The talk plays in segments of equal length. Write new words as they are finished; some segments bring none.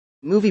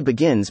Movie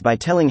begins by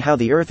telling how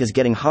the Earth is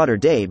getting hotter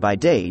day by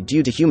day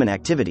due to human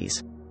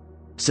activities.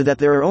 So that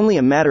there are only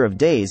a matter of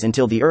days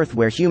until the Earth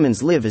where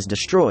humans live is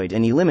destroyed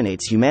and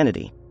eliminates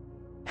humanity.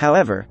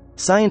 However,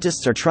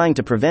 scientists are trying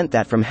to prevent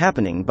that from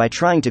happening by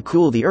trying to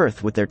cool the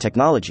Earth with their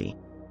technology.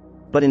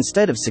 But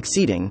instead of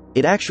succeeding,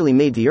 it actually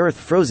made the Earth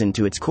frozen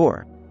to its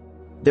core.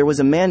 There was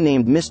a man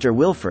named Mr.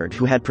 Wilford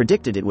who had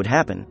predicted it would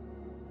happen.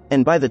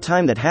 And by the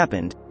time that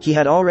happened, he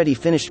had already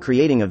finished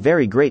creating a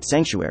very great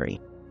sanctuary.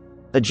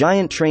 A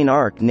giant train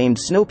arc named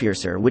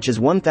Snowpiercer, which is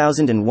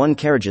 1001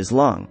 carriages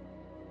long.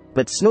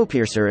 But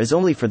Snowpiercer is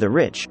only for the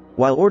rich,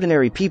 while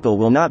ordinary people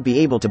will not be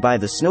able to buy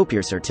the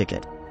Snowpiercer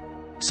ticket.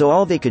 So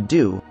all they could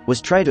do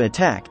was try to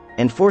attack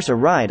and force a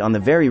ride on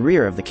the very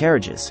rear of the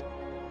carriages.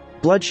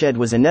 Bloodshed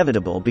was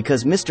inevitable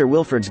because Mr.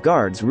 Wilford's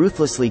guards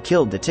ruthlessly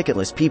killed the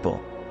ticketless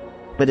people.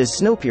 But as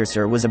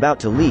Snowpiercer was about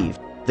to leave,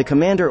 the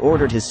commander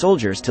ordered his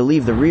soldiers to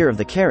leave the rear of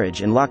the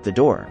carriage and lock the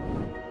door,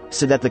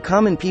 so that the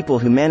common people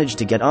who managed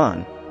to get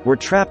on were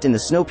trapped in the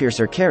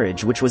Snowpiercer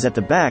carriage, which was at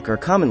the back, or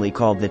commonly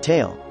called the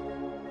tail.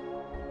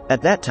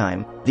 At that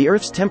time, the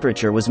Earth's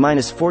temperature was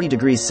minus 40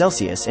 degrees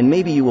Celsius, and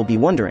maybe you will be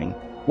wondering,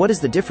 what is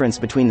the difference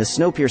between the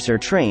Snowpiercer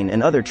train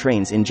and other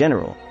trains in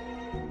general?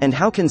 And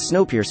how can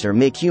Snowpiercer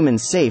make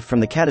humans safe from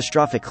the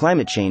catastrophic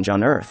climate change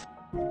on Earth?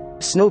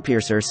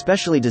 Snowpiercer,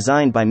 specially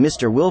designed by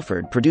Mr.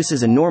 Wilford,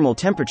 produces a normal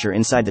temperature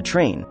inside the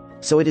train,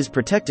 so it is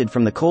protected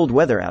from the cold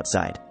weather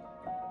outside.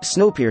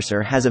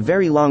 Snowpiercer has a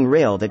very long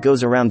rail that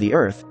goes around the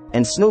Earth,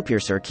 and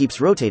Snowpiercer keeps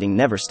rotating,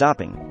 never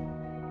stopping.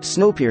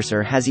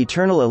 Snowpiercer has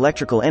eternal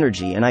electrical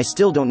energy, and I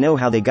still don't know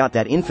how they got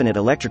that infinite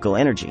electrical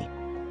energy.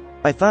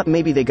 I thought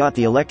maybe they got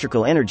the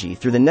electrical energy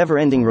through the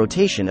never-ending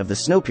rotation of the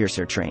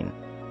Snowpiercer train.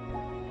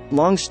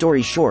 Long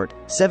story short,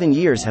 7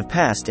 years have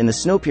passed and the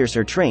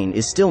Snowpiercer train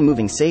is still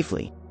moving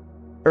safely.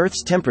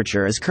 Earth's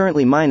temperature is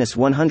currently minus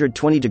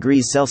 120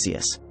 degrees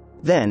Celsius.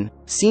 Then,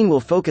 scene will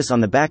focus on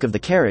the back of the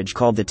carriage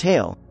called the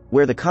tail,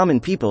 where the common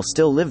people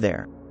still live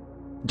there.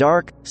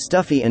 Dark,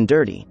 stuffy and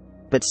dirty.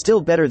 But still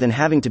better than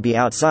having to be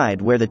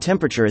outside where the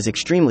temperature is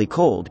extremely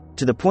cold,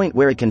 to the point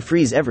where it can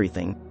freeze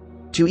everything.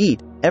 To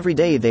eat, every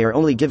day they are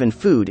only given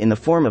food in the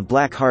form of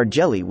black hard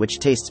jelly which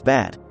tastes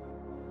bad.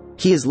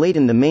 He is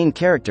Layton, the main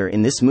character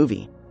in this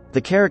movie. The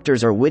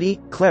characters are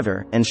witty,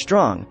 clever, and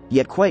strong,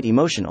 yet quite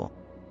emotional.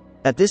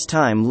 At this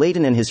time,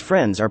 Layton and his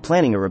friends are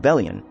planning a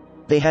rebellion.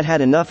 They had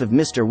had enough of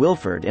Mr.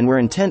 Wilford and were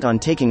intent on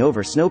taking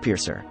over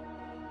Snowpiercer.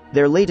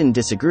 Their Layton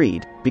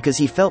disagreed, because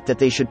he felt that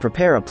they should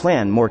prepare a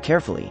plan more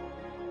carefully.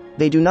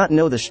 They do not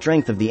know the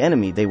strength of the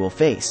enemy they will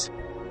face.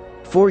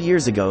 4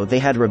 years ago they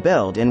had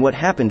rebelled, and what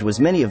happened was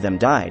many of them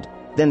died,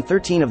 then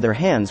 13 of their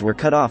hands were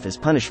cut off as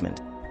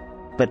punishment.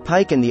 But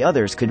Pike and the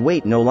others could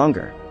wait no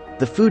longer.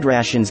 The food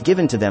rations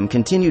given to them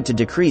continued to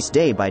decrease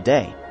day by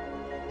day.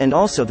 And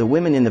also the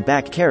women in the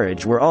back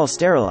carriage were all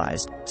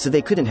sterilized, so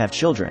they couldn't have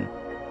children.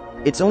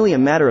 It's only a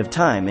matter of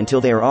time until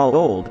they are all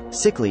old,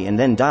 sickly and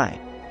then die.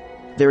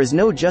 There is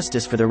no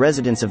justice for the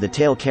residents of the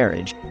tail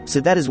carriage, so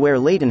that is where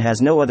Layton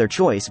has no other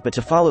choice but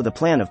to follow the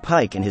plan of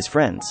Pike and his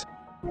friends.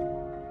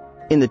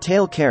 In the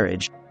tail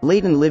carriage,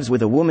 Layton lives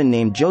with a woman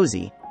named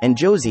Josie, and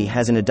Josie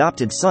has an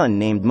adopted son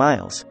named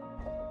Miles.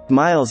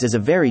 Miles is a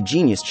very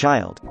genius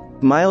child.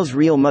 Miles'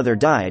 real mother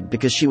died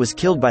because she was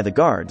killed by the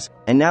guards,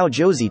 and now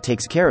Josie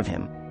takes care of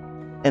him.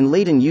 And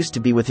Layton used to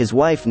be with his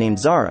wife named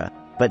Zara,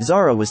 but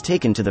Zara was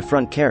taken to the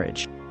front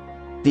carriage.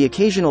 The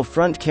occasional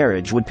front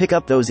carriage would pick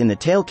up those in the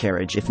tail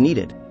carriage if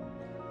needed.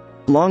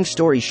 Long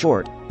story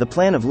short, the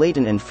plan of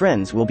Layton and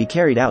friends will be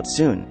carried out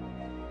soon.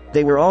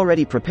 They were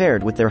already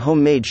prepared with their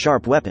homemade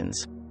sharp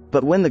weapons.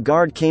 But when the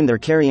guard came there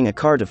carrying a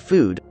cart of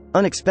food,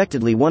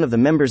 unexpectedly one of the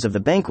members of the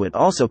banquet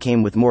also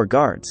came with more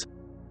guards.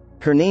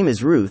 Her name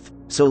is Ruth,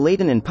 so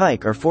Layton and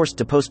Pike are forced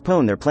to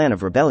postpone their plan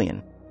of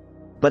rebellion.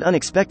 But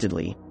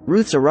unexpectedly,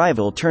 Ruth's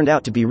arrival turned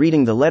out to be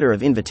reading the letter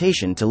of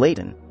invitation to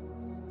Layton.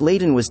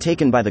 Layton was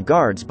taken by the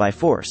guards by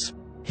force.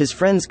 His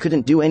friends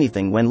couldn't do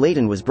anything when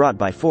Layton was brought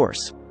by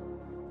force.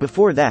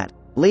 Before that,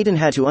 Layton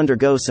had to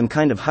undergo some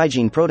kind of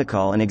hygiene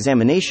protocol and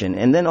examination,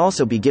 and then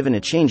also be given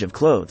a change of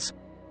clothes.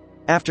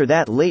 After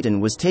that, Layton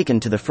was taken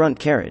to the front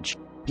carriage.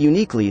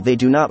 Uniquely, they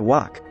do not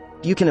walk.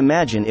 You can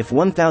imagine if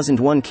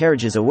 1001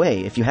 carriages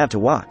away if you have to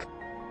walk.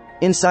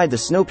 Inside the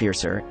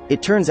Snowpiercer,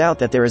 it turns out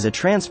that there is a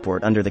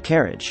transport under the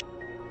carriage.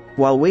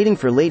 While waiting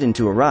for Layton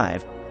to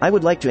arrive, I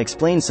would like to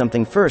explain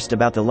something first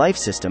about the life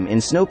system in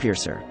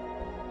Snowpiercer.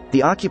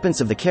 The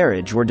occupants of the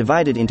carriage were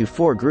divided into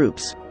 4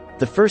 groups.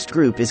 The first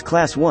group is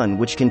Class 1,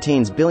 which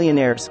contains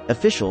billionaires,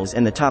 officials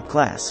and the top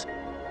class.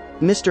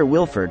 Mr.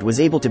 Wilford was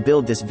able to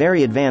build this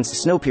very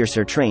advanced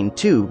Snowpiercer train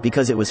too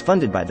because it was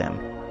funded by them.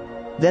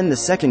 Then the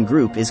second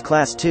group is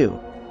Class 2.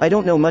 I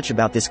don't know much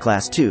about this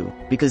Class 2,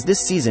 because this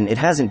season it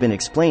hasn't been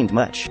explained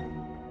much.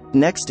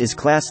 Next is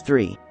Class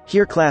 3.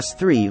 Here Class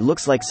 3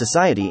 looks like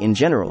society in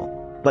general.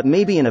 But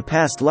maybe in a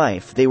past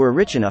life they were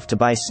rich enough to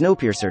buy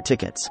Snowpiercer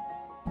tickets.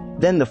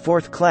 Then the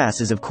fourth class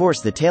is of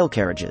course the tail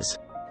carriages.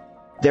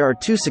 There are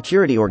 2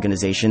 security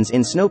organizations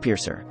in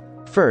Snowpiercer.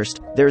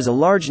 First, there is a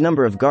large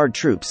number of guard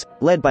troops,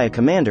 led by a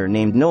commander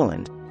named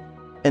Noland.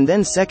 And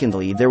then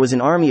secondly, there was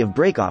an army of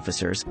brake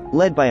officers,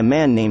 led by a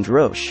man named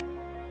Roche.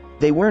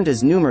 They weren't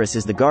as numerous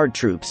as the guard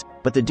troops,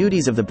 but the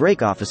duties of the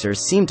brake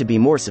officers seemed to be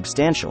more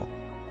substantial.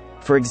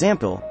 For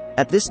example,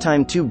 at this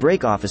time 2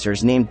 brake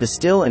officers named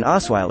Bastille and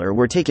Osweiler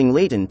were taking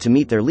Leighton to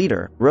meet their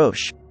leader,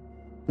 Roche.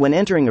 When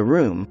entering a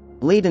room,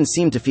 Leighton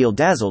seemed to feel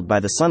dazzled by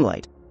the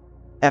sunlight.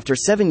 After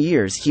 7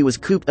 years he was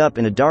cooped up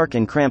in a dark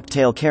and cramped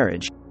tail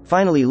carriage.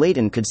 Finally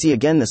Leighton could see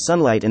again the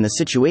sunlight and the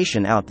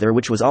situation out there,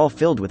 which was all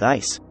filled with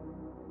ice.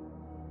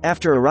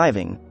 After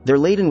arriving there,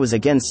 Leighton was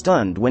again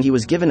stunned when he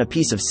was given a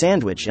piece of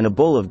sandwich and a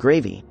bowl of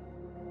gravy.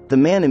 The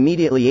man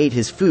immediately ate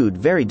his food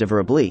very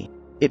devourably.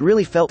 It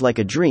really felt like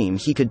a dream.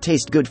 He could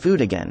taste good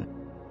food again.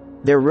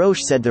 There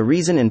Roche said the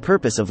reason and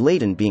purpose of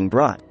Leighton being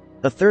brought.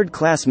 A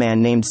third-class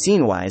man named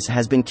Senwise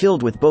has been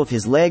killed with both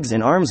his legs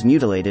and arms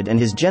mutilated and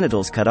his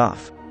genitals cut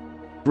off.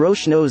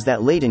 Roche knows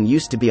that Leighton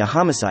used to be a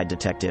homicide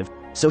detective,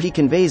 so he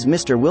conveys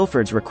Mr.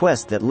 Wilford's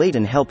request that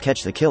Leighton help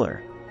catch the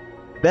killer.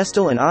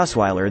 Bastille and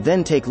Osweiler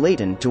then take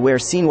Leighton to where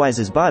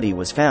Senwise's body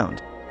was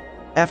found.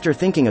 After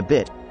thinking a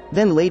bit,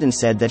 then Leighton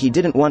said that he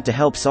didn't want to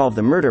help solve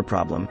the murder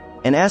problem,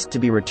 and asked to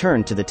be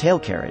returned to the tail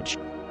carriage.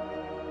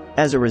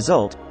 As a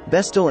result,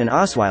 Bastille and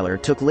Osweiler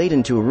took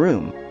Leighton to a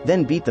room,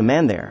 then beat the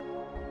man there.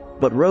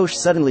 But Roche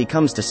suddenly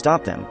comes to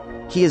stop them.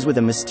 He is with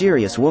a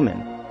mysterious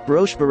woman.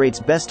 Roche berates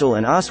Bastille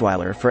and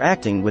Osweiler for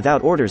acting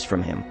without orders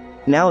from him.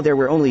 Now there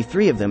were only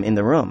 3 of them in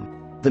the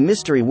room. The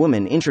mystery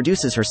woman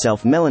introduces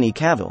herself Melanie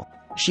Cavill.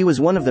 She was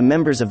one of the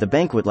members of the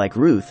banquet like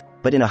Ruth,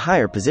 but in a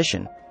higher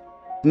position.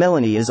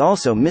 Melanie is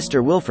also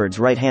Mr. Wilford's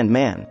right-hand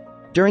man.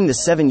 During the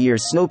 7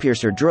 years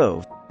Snowpiercer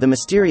drove, the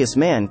mysterious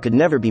man could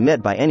never be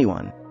met by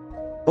anyone.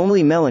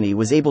 Only Melanie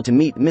was able to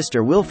meet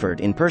Mr.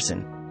 Wilford in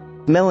person.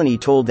 Melanie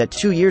told that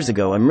 2 years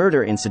ago a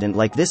murder incident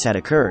like this had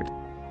occurred.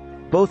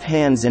 Both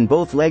hands and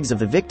both legs of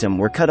the victim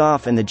were cut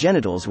off and the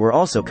genitals were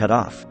also cut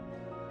off.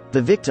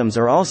 The victims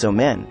are also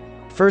men.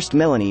 First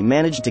Melanie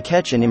managed to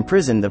catch and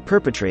imprison the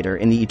perpetrator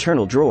in the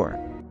eternal drawer.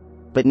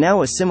 But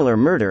now a similar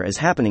murder is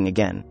happening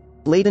again.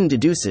 Leighton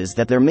deduces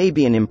that there may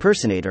be an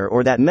impersonator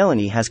or that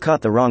Melanie has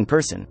caught the wrong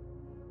person.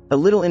 A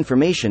little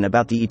information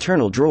about the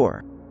eternal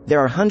drawer. There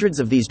are hundreds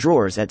of these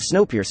drawers at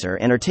Snowpiercer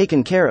and are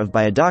taken care of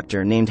by a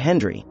doctor named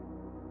Hendry.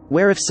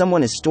 Where if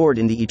someone is stored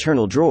in the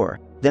eternal drawer,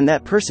 then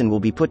that person will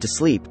be put to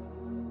sleep.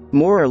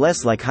 More or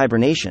less like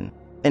hibernation.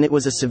 And it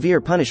was a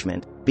severe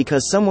punishment,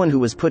 because someone who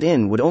was put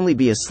in would only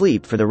be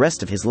asleep for the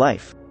rest of his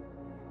life.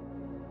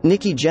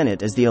 Nikki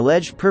Jennett is the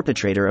alleged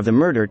perpetrator of the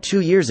murder 2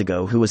 years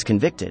ago who was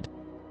convicted.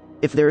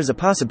 If there is a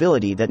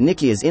possibility that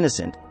Nikki is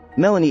innocent,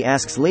 Melanie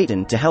asks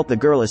Leighton to help the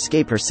girl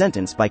escape her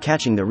sentence by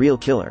catching the real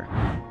killer.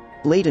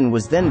 Leighton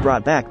was then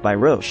brought back by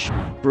Roche.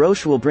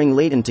 Roche will bring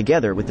Leighton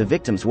together with the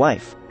victim's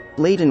wife.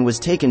 Leighton was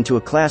taken to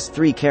a Class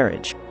 3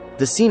 carriage.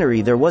 The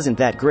scenery there wasn't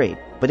that great,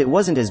 but it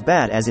wasn't as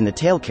bad as in the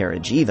tail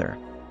carriage either.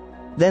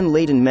 Then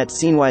Leighton met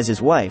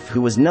Senwise's wife,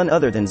 who was none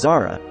other than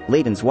Zara,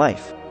 Leighton's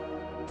wife.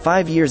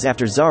 5 years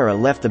after Zara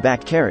left the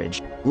back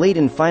carriage,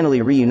 Leighton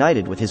finally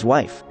reunited with his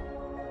wife.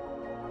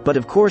 But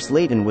of course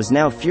Leighton was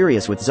now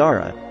furious with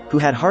Zara, who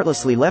had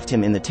heartlessly left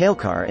him in the tail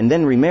car and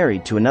then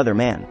remarried to another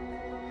man.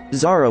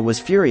 Zara was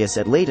furious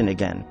at Leighton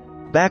again.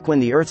 Back when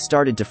the earth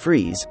started to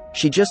freeze,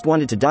 she just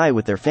wanted to die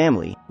with their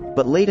family,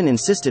 but Leighton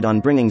insisted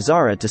on bringing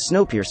Zara to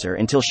Snowpiercer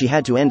until she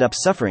had to end up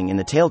suffering in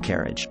the tail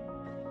carriage.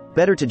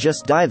 Better to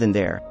just die than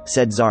there,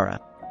 said Zara.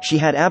 She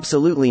had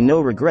absolutely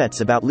no regrets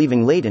about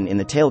leaving Leighton in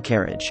the tail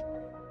carriage.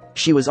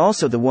 She was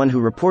also the one who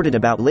reported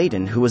about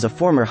Leighton, who was a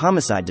former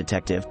homicide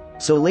detective,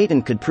 so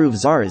Leighton could prove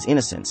Zara's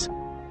innocence.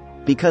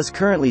 Because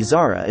currently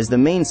Zara is the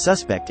main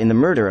suspect in the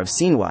murder of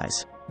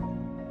Senwise.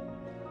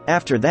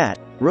 After that,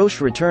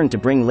 Roche returned to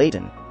bring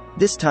Leighton.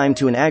 This time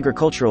to an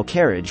agricultural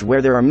carriage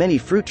where there are many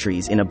fruit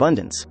trees in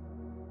abundance.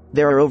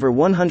 There are over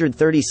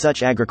 130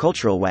 such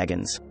agricultural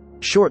wagons.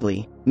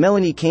 Shortly,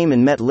 Melanie came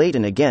and met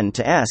Leighton again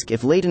to ask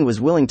if Leighton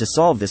was willing to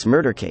solve this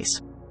murder case.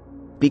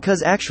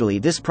 Because actually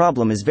this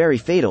problem is very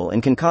fatal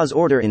and can cause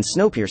order in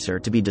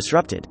Snowpiercer to be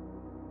disrupted.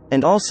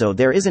 And also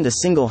there isn't a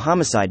single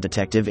homicide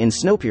detective in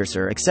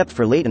Snowpiercer except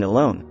for Leighton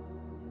alone.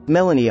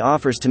 Melanie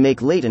offers to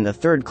make Leighton a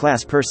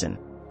third-class person.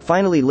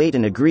 Finally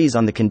Leighton agrees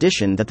on the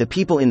condition that the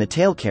people in the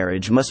tail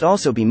carriage must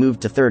also be moved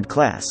to third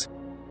class.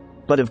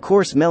 But of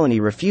course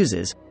Melanie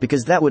refuses,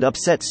 because that would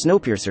upset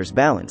Snowpiercer's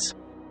balance.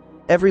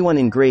 Everyone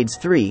in grades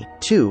 3,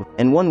 2,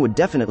 and 1 would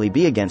definitely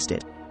be against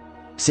it.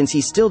 Since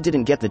he still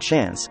didn't get the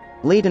chance,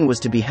 Leighton was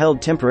to be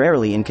held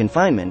temporarily in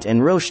confinement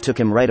and Roche took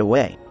him right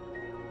away.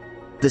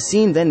 The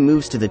scene then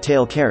moves to the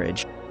tail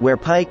carriage, where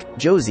Pike,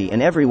 Josie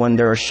and everyone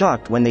there are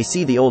shocked when they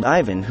see the old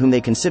Ivan, whom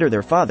they consider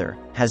their father,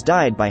 has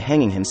died by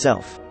hanging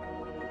himself.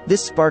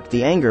 This sparked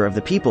the anger of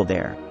the people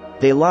there.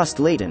 They lost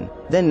Leighton,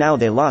 then now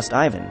they lost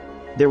Ivan.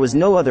 There was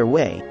no other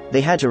way,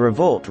 they had to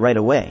revolt right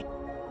away.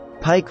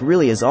 Pike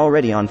really is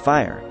already on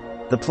fire.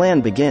 The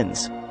plan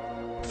begins.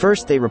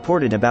 First they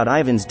reported about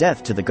Ivan's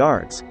death to the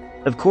guards.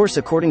 Of course,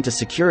 according to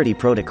security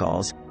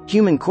protocols,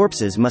 human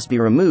corpses must be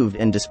removed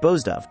and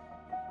disposed of.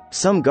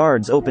 Some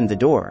guards opened the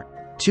door.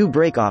 Two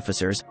brake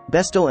officers,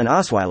 Bestel and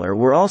Osweiler,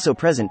 were also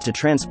present to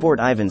transport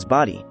Ivan's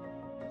body.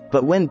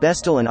 But when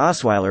Bestel and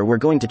Osweiler were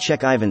going to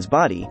check Ivan's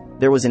body,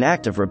 there was an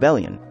act of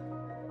rebellion.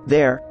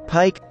 There,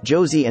 Pike,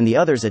 Josie and the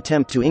others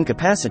attempt to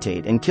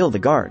incapacitate and kill the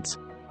guards.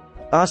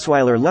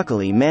 Osweiler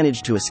luckily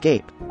managed to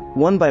escape.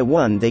 One by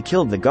one they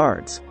killed the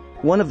guards.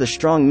 One of the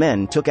strong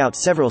men took out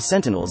several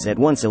sentinels at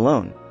once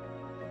alone.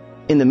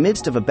 In the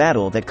midst of a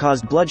battle that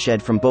caused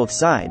bloodshed from both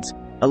sides,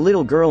 a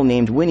little girl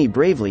named Winnie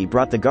bravely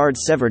brought the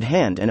guard's severed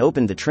hand and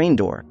opened the train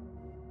door.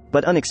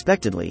 But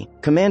unexpectedly,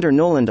 Commander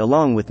Noland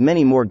along with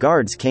many more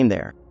guards came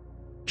there.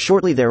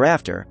 Shortly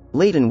thereafter,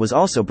 Layton was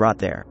also brought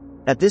there.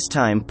 At this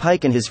time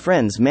Pike and his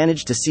friends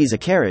managed to seize a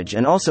carriage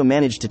and also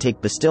managed to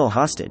take Bastille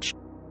hostage.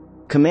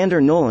 Commander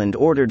Noland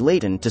ordered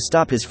Layton to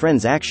stop his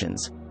friends'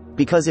 actions,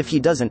 because if he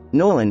doesn't,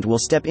 Noland will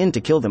step in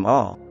to kill them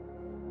all.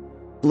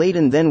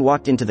 Layton then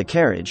walked into the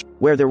carriage,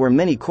 where there were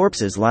many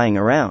corpses lying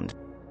around.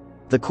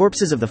 The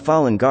corpses of the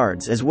fallen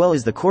guards as well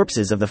as the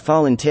corpses of the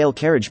fallen tail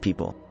carriage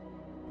people.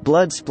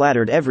 Blood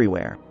splattered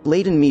everywhere.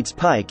 Layton meets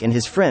Pike and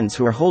his friends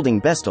who are holding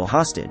Bastille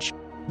hostage.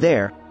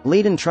 There,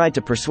 Layton tried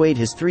to persuade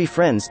his three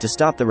friends to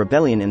stop the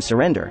rebellion and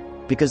surrender,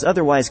 because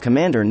otherwise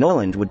Commander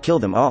Noland would kill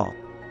them all.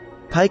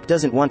 Pike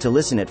doesn't want to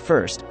listen at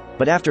first,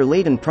 but after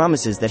Layton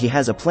promises that he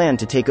has a plan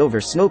to take over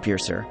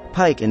Snowpiercer,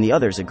 Pike and the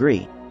others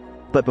agree.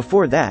 But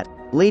before that,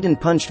 Layton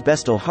punched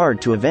Bastille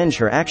hard to avenge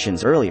her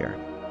actions earlier.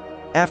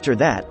 After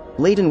that,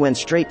 Layton went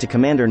straight to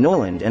Commander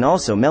Noland and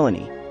also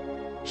Melanie.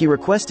 He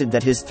requested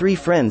that his three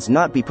friends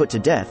not be put to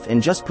death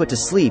and just put to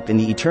sleep in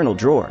the eternal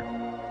drawer.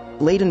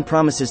 Layton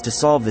promises to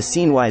solve the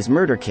scene-wise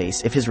murder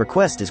case if his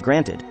request is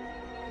granted.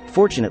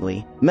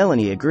 Fortunately,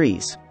 Melanie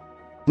agrees.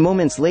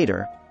 Moments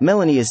later,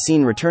 Melanie is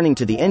seen returning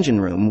to the engine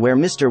room where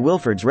Mr.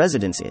 Wilford's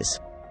residence is.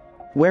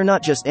 Where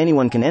not just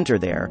anyone can enter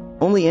there,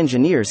 only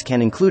engineers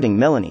can, including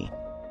Melanie.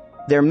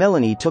 There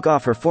Melanie took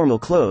off her formal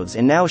clothes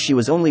and now she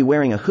was only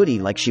wearing a hoodie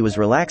like she was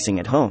relaxing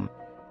at home.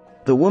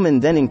 The woman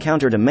then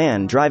encountered a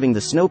man driving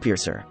the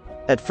Snowpiercer.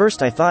 At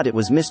first I thought it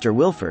was Mr.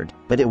 Wilford,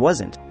 but it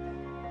wasn't.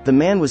 The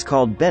man was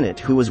called Bennett,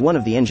 who was one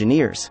of the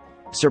engineers.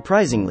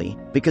 Surprisingly,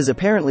 because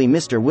apparently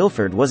Mr.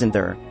 Wilford wasn't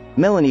there,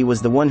 Melanie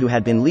was the one who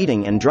had been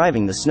leading and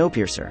driving the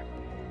Snowpiercer.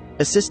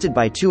 Assisted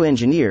by two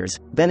engineers,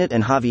 Bennett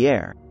and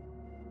Javier.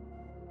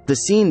 The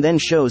scene then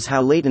shows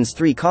how Layton's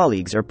three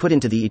colleagues are put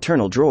into the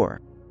eternal drawer.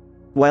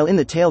 While in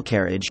the tail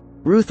carriage,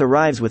 Ruth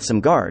arrives with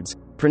some guards,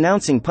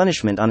 pronouncing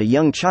punishment on a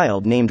young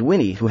child named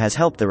Winnie who has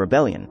helped the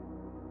rebellion.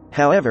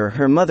 However,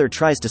 her mother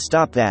tries to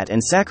stop that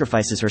and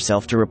sacrifices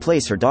herself to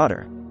replace her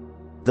daughter.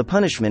 The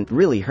punishment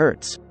really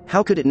hurts.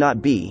 How could it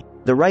not be?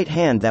 The right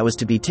hand that was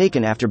to be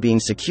taken after being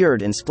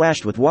secured and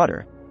splashed with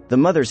water, the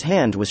mother's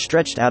hand was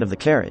stretched out of the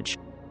carriage.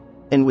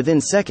 And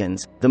within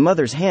seconds, the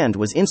mother's hand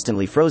was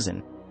instantly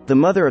frozen. The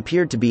mother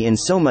appeared to be in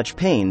so much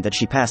pain that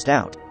she passed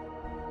out.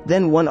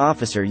 Then one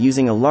officer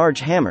using a large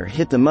hammer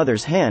hit the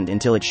mother's hand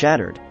until it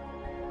shattered.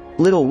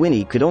 Little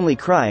Winnie could only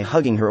cry,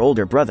 hugging her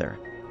older brother.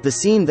 The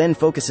scene then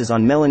focuses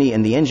on Melanie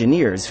and the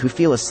engineers who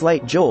feel a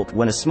slight jolt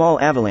when a small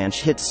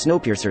avalanche hits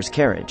Snowpiercer's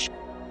carriage.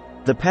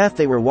 The path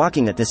they were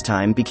walking at this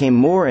time became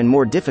more and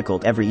more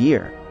difficult every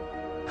year.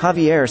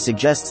 Javier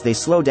suggests they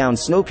slow down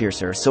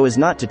Snowpiercer so as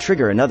not to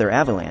trigger another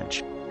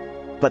avalanche.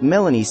 But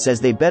Melanie says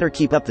they better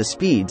keep up the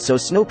speed so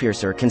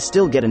Snowpiercer can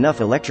still get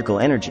enough electrical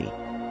energy.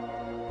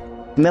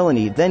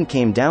 Melanie then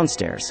came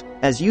downstairs.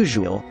 As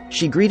usual,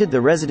 she greeted the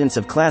residents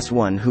of Class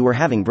 1 who were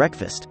having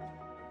breakfast.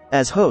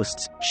 As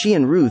hosts, she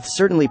and Ruth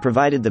certainly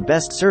provided the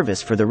best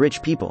service for the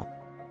rich people.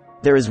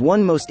 There is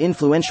one most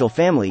influential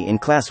family in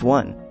Class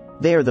 1.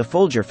 They are the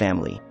Folger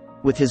family,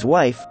 with his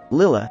wife,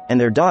 Lilla, and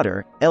their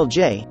daughter,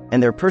 LJ,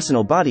 and their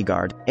personal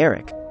bodyguard,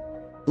 Eric.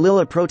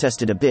 Lilla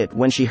protested a bit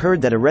when she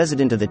heard that a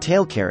resident of the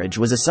tail carriage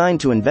was assigned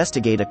to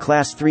investigate a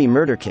Class 3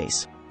 murder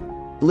case.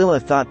 Lilla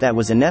thought that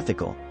was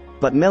unethical,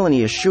 but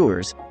Melanie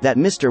assures that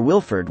Mr.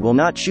 Wilford will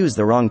not choose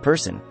the wrong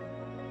person.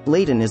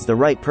 Layton is the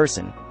right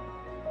person.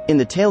 In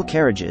the tail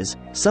carriages,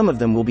 some of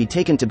them will be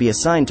taken to be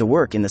assigned to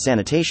work in the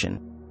sanitation.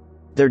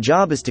 Their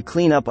job is to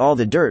clean up all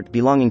the dirt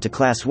belonging to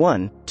Class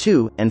 1,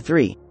 2, and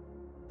 3.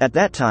 At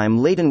that time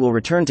Layton will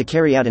return to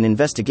carry out an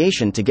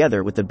investigation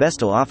together with the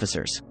Bastille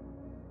officers.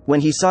 When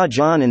he saw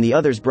John and the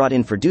others brought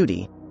in for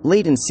duty,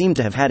 Layton seemed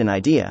to have had an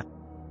idea.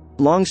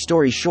 Long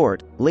story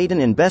short,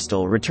 Layton and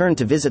Bastille returned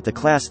to visit the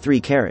Class 3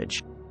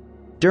 carriage.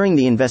 During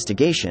the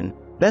investigation,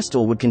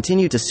 Bastille would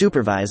continue to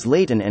supervise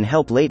Layton and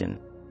help Layton.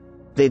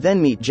 They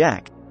then meet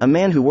Jack, a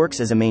man who works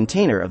as a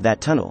maintainer of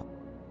that tunnel.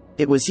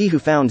 It was he who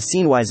found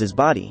Seenwise's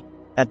body.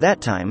 At that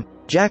time,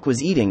 Jack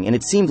was eating and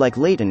it seemed like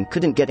Layton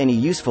couldn't get any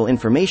useful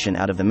information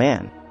out of the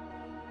man.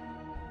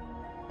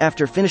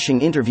 After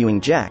finishing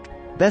interviewing Jack,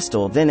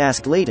 Bastille then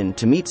asked Layton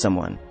to meet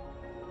someone.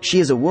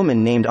 She is a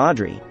woman named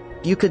Audrey.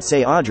 You could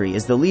say Audrey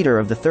is the leader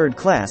of the third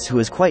class who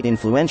is quite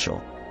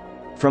influential.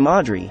 From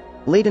Audrey,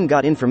 Layton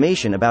got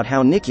information about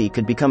how Nikki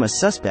could become a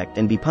suspect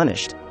and be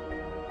punished.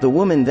 The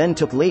woman then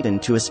took Layton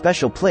to a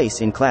special place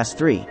in Class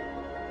 3.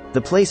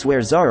 The place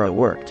where Zara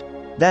worked.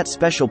 That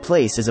special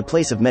place is a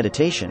place of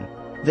meditation.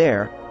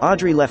 There,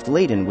 Audrey left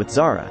Layton with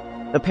Zara.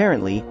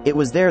 Apparently, it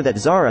was there that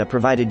Zara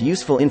provided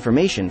useful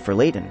information for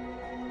Layton.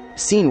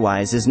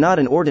 Scene-Wise is not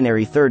an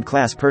ordinary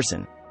third-class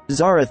person.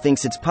 Zara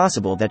thinks it's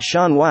possible that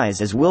Sean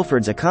Wise is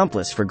Wilford's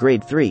accomplice for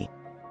Grade 3.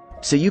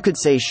 So you could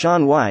say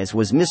Sean Wise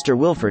was Mr.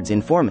 Wilford's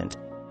informant.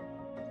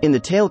 In the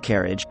tail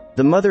carriage,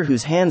 the mother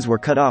whose hands were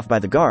cut off by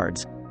the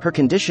guards, her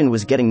condition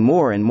was getting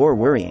more and more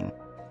worrying.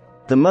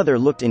 The mother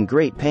looked in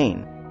great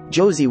pain.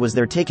 Josie was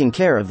there taking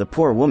care of the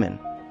poor woman.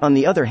 On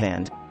the other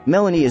hand,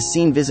 Melanie is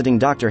seen visiting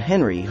Dr.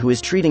 Henry, who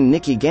is treating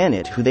Nikki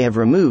Gannett, who they have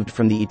removed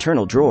from the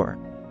eternal drawer.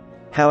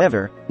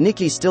 However,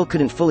 Nikki still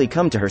couldn't fully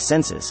come to her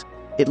senses.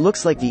 It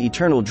looks like the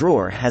eternal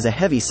drawer has a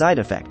heavy side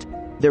effect.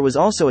 There was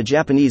also a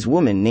Japanese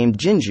woman named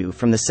Jinju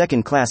from the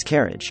second-class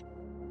carriage.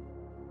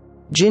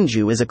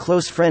 Jinju is a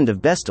close friend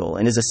of Bestel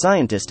and is a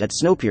scientist at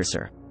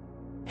Snowpiercer.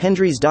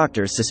 Henry's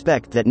doctors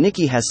suspect that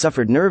Nikki has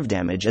suffered nerve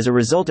damage as a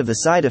result of the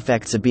side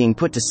effects of being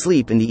put to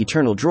sleep in the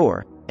eternal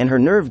drawer, and her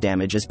nerve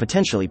damage is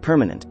potentially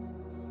permanent.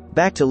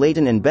 Back to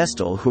Layton and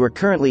Bestel, who are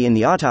currently in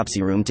the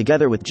autopsy room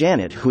together with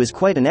Janet, who is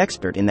quite an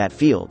expert in that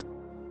field.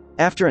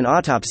 After an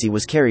autopsy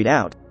was carried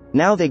out,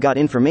 now they got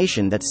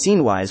information that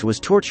Scene-Wise was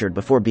tortured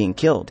before being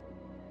killed.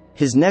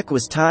 His neck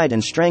was tied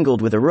and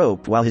strangled with a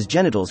rope while his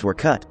genitals were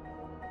cut.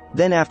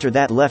 Then after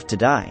that left to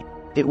die.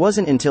 It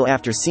wasn't until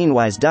after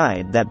Scene-Wise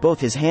died that both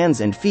his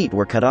hands and feet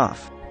were cut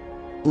off.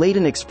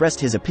 Layton expressed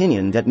his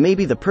opinion that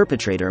maybe the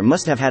perpetrator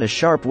must have had a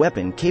sharp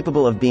weapon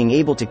capable of being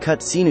able to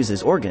cut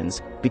Sinus's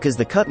organs, because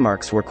the cut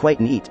marks were quite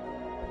neat.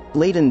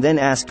 Layton then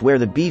asked where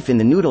the beef in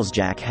the noodles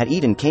Jack had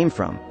eaten came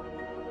from.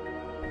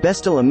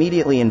 Bestel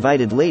immediately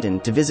invited Layton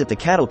to visit the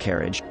cattle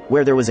carriage,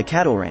 where there was a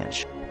cattle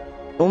ranch.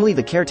 Only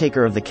the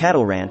caretaker of the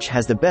cattle ranch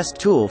has the best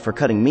tool for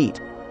cutting meat.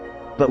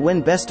 But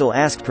when Bestel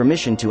asked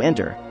permission to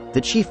enter,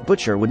 the chief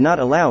butcher would not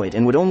allow it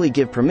and would only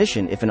give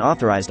permission if an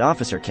authorized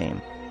officer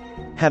came.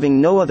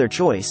 Having no other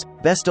choice,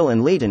 Bestel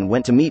and Layton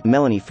went to meet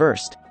Melanie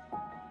first.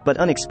 But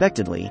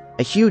unexpectedly,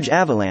 a huge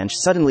avalanche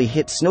suddenly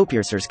hit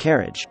Snowpiercer's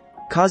carriage,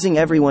 causing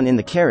everyone in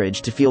the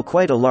carriage to feel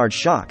quite a large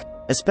shock,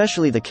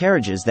 especially the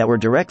carriages that were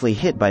directly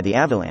hit by the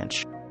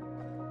avalanche.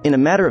 In a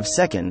matter of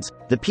seconds,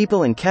 the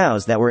people and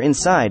cows that were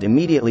inside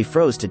immediately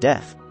froze to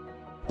death.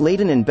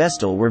 Layton and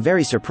Bestel were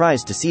very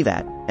surprised to see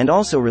that, and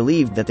also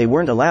relieved that they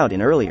weren't allowed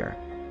in earlier.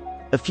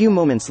 A few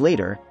moments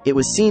later, it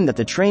was seen that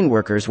the train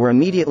workers were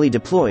immediately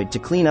deployed to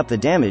clean up the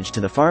damage to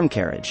the farm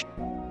carriage.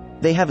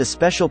 They have a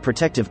special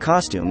protective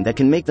costume that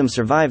can make them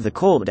survive the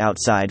cold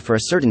outside for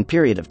a certain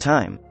period of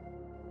time.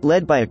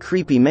 Led by a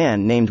creepy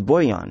man named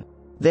Boyan.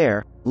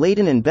 There,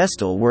 Layton and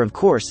Bestel were of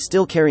course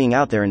still carrying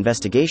out their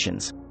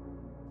investigations.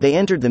 They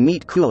entered the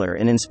meat cooler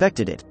and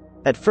inspected it.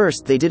 At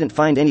first they didn't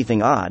find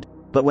anything odd,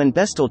 but when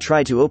Bestel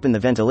tried to open the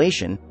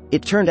ventilation,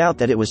 it turned out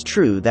that it was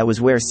true that was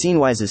where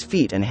Scene-Wise's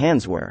feet and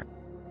hands were.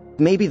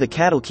 Maybe the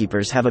cattle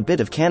keepers have a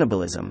bit of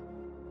cannibalism.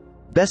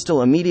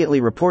 Bestel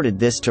immediately reported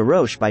this to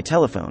Roche by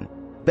telephone.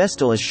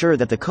 Bestel is sure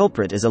that the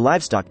culprit is a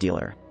livestock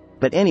dealer.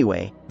 But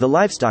anyway, the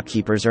livestock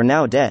keepers are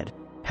now dead.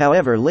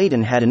 However,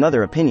 Layton had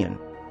another opinion.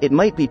 It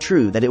might be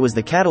true that it was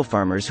the cattle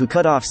farmers who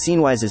cut off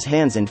Scene-Wise's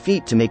hands and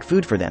feet to make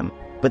food for them,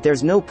 but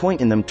there's no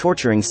point in them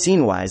torturing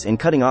Scene-Wise and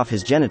cutting off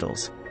his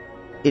genitals.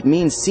 It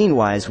means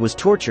Scene-Wise was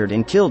tortured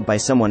and killed by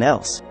someone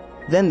else.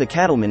 Then the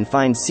cattlemen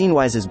find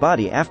Scene-Wise's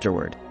body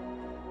afterward.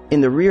 In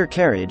the rear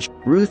carriage,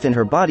 Ruth and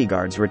her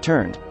bodyguards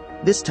returned.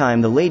 This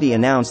time the lady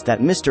announced that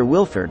Mr.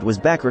 Wilford was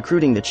back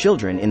recruiting the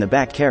children in the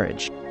back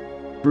carriage.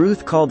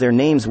 Ruth called their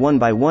names one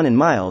by one and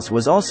Miles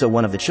was also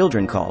one of the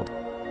children called.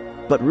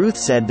 But Ruth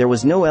said there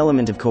was no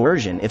element of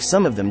coercion if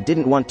some of them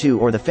didn't want to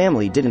or the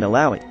family didn't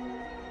allow it.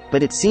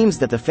 But it seems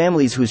that the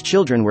families whose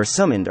children were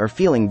summoned are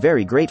feeling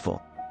very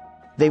grateful.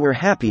 They were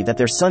happy that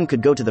their son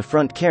could go to the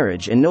front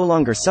carriage and no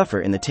longer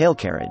suffer in the tail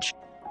carriage.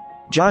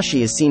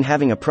 Joshi is seen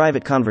having a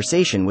private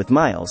conversation with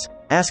Miles,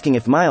 asking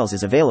if Miles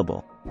is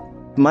available.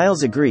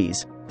 Miles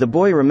agrees, the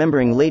boy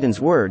remembering Layton's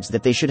words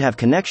that they should have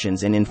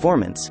connections and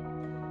informants.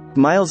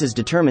 Miles is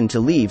determined to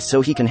leave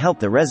so he can help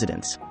the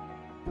residents.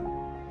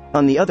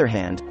 On the other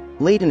hand,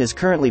 Layton is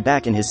currently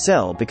back in his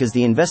cell because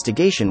the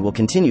investigation will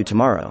continue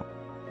tomorrow.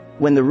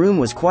 When the room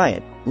was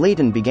quiet,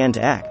 Layton began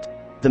to act.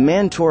 The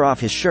man tore off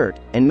his shirt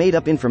and made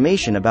up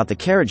information about the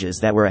carriages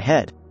that were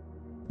ahead.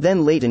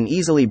 Then Layton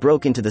easily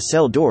broke into the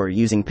cell door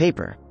using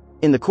paper.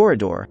 In the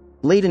corridor,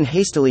 Layton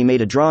hastily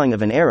made a drawing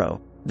of an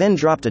arrow, then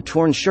dropped a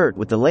torn shirt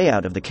with the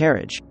layout of the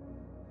carriage.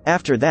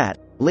 After that,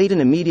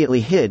 Layton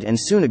immediately hid and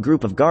soon a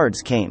group of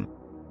guards came.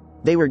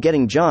 They were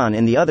getting John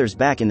and the others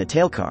back in the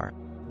tail car.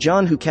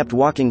 John, who kept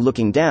walking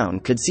looking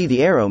down, could see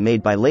the arrow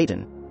made by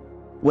Layton.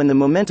 When the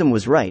momentum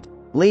was right,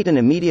 Layton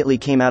immediately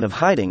came out of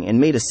hiding and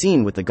made a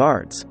scene with the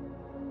guards.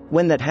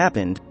 When that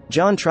happened,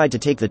 John tried to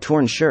take the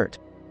torn shirt,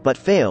 but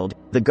failed.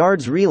 The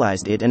guards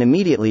realized it and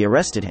immediately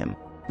arrested him,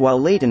 while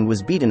Layton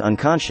was beaten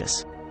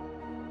unconscious.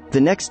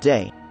 The next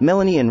day,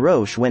 Melanie and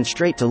Roche went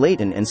straight to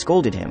Layton and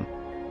scolded him.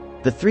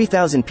 The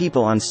 3,000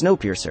 people on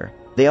Snowpiercer,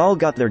 they all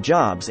got their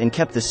jobs and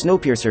kept the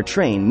Snowpiercer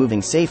train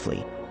moving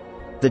safely.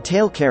 The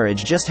tail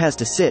carriage just has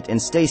to sit and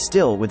stay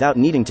still without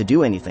needing to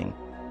do anything.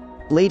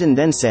 Layton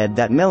then said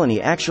that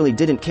Melanie actually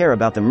didn't care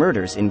about the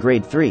murders in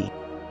grade 3.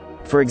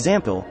 For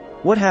example,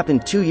 what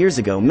happened 2 years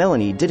ago,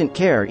 Melanie didn't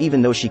care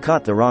even though she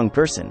caught the wrong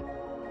person.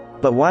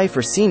 But why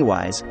for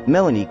Scene-wise,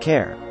 Melanie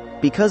care?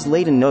 Because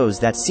Layton knows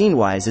that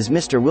Scene-wise is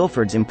Mr.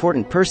 Wilford's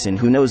important person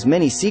who knows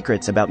many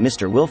secrets about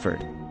Mr.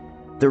 Wilford.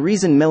 The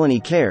reason Melanie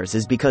cares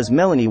is because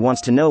Melanie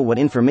wants to know what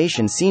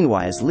information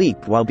Scene-wise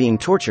leaked while being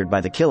tortured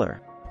by the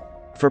killer.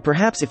 For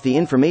perhaps if the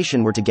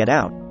information were to get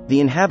out, the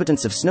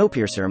inhabitants of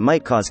Snowpiercer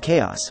might cause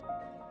chaos.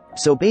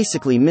 So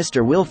basically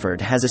Mr.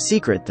 Wilford has a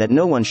secret that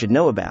no one should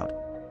know about.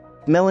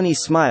 Melanie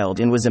smiled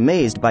and was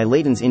amazed by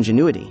Layton's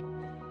ingenuity.